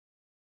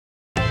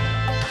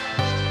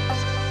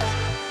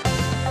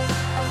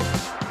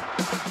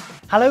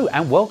Hello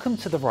and welcome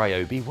to the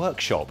RYOBI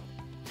workshop.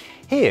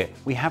 Here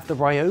we have the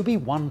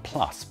RYOBI ONE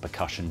Plus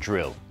Percussion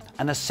Drill,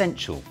 an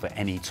essential for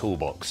any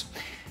toolbox.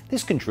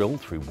 This can drill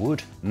through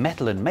wood,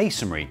 metal and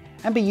masonry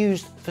and be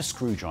used for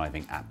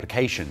screwdriving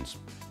applications.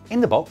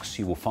 In the box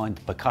you will find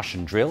the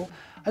percussion drill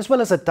as well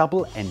as a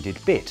double-ended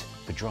bit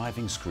for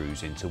driving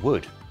screws into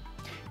wood.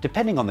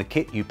 Depending on the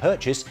kit you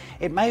purchase,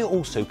 it may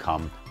also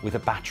come with a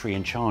battery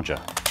and charger.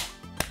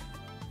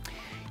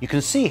 You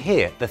can see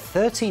here the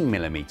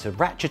 13mm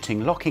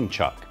ratcheting locking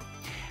chuck.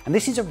 And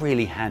this is a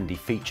really handy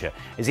feature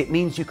as it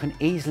means you can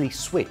easily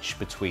switch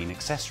between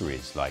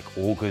accessories like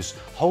augers,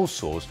 hole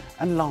saws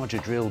and larger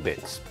drill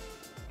bits.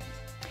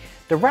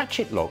 The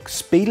ratchet lock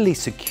speedily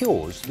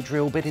secures the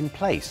drill bit in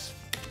place.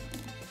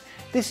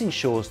 This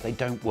ensures they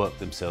don't work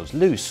themselves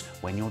loose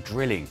when you're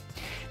drilling.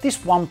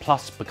 This ONE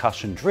Plus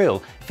percussion drill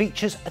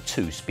features a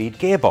 2-speed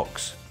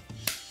gearbox,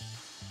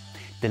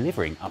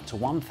 delivering up to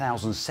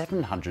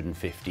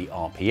 1,750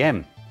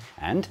 RPM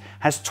and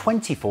has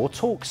 24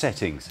 torque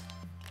settings,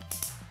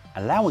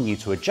 allowing you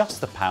to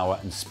adjust the power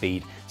and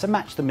speed to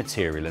match the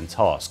material and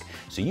task,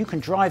 so you can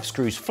drive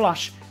screws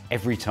flush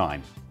every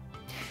time.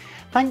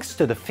 Thanks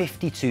to the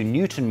 52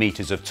 Newton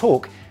meters of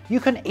torque, you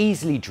can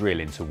easily drill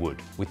into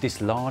wood with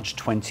this large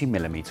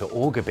 20mm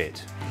auger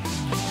bit.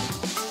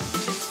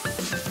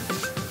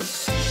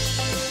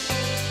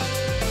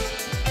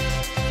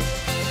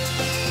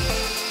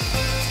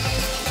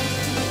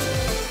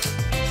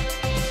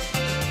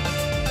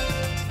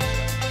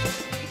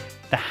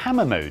 The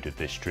hammer mode of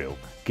this drill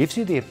gives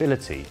you the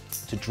ability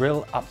to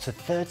drill up to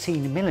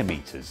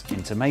 13mm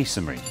into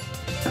masonry.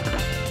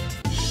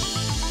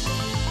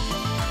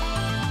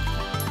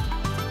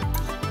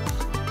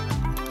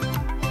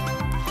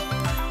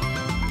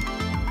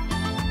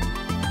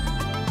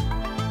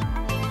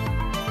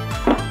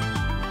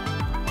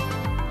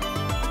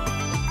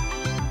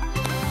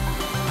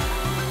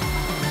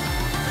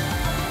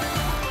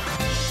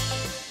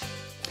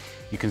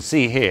 You can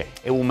see here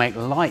it will make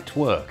light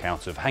work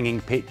out of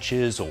hanging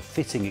pictures or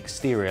fitting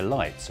exterior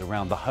lights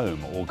around the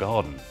home or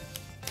garden.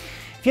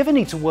 If you ever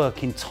need to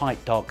work in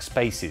tight dark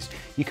spaces,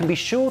 you can be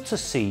sure to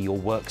see your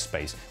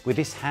workspace with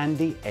this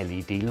handy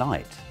LED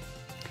light.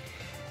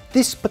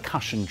 This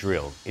percussion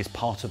drill is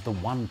part of the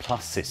ONE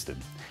Plus system,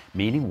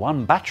 meaning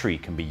one battery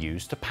can be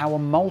used to power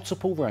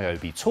multiple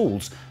RYOBI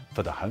tools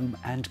for the home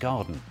and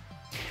garden.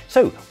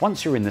 So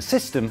once you're in the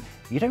system,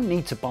 you don't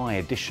need to buy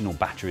additional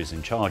batteries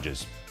and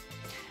chargers.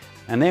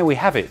 And there we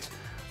have it,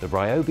 the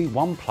RYOBI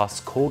ONE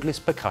Plus Cordless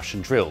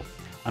Percussion Drill,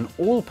 an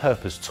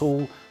all-purpose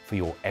tool for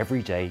your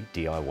everyday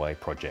DIY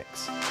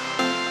projects.